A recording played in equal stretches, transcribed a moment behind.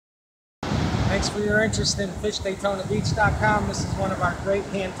Thanks for your interest in FishDaytonaBeach.com. This is one of our great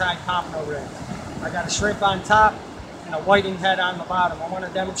hand-tied pompano rigs. I got a shrimp on top and a whiting head on the bottom. I want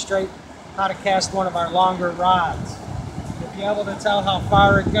to demonstrate how to cast one of our longer rods. You'll be able to tell how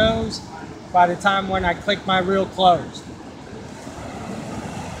far it goes by the time when I click my reel closed.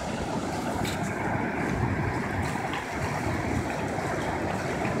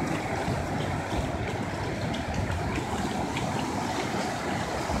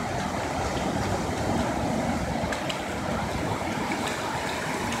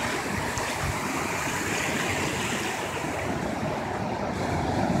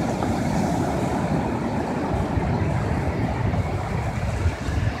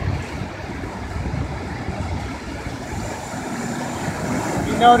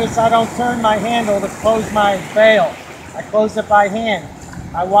 Notice I don't turn my handle to close my bail. I close it by hand.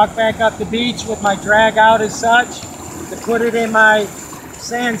 I walk back up the beach with my drag out as such to put it in my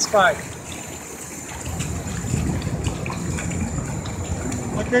sand spike.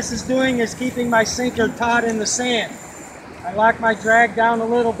 What this is doing is keeping my sinker taut in the sand. I lock my drag down a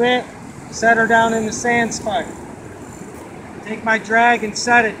little bit, set her down in the sand spike. Take my drag and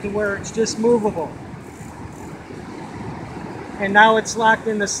set it to where it's just movable. And now it's locked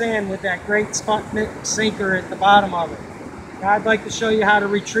in the sand with that great Sputnik sinker at the bottom of it. Now I'd like to show you how to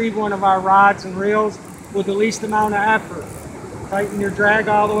retrieve one of our rods and reels with the least amount of effort. Tighten your drag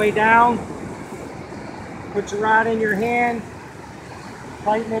all the way down. Put your rod in your hand.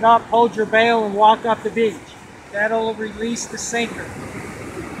 Tighten it up, hold your bail, and walk up the beach. That'll release the sinker.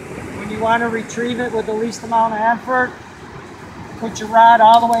 When you want to retrieve it with the least amount of effort, put your rod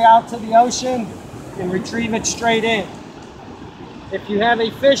all the way out to the ocean and retrieve it straight in. If you have a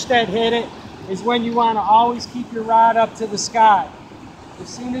fish that hit it, is when you want to always keep your rod up to the sky. As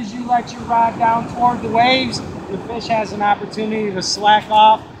soon as you let your rod down toward the waves, the fish has an opportunity to slack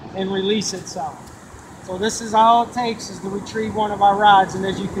off and release itself. So this is all it takes is to retrieve one of our rods. And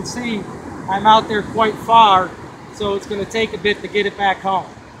as you can see, I'm out there quite far, so it's going to take a bit to get it back home.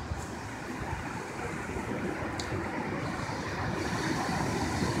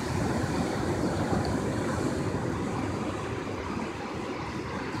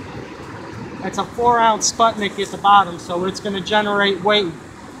 It's a 4-ounce Sputnik at the bottom, so it's going to generate weight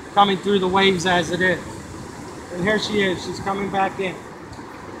coming through the waves as it is. And here she is. She's coming back in.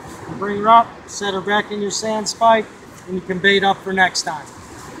 You bring her up, set her back in your sand spike, and you can bait up for next time.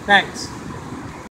 Thanks.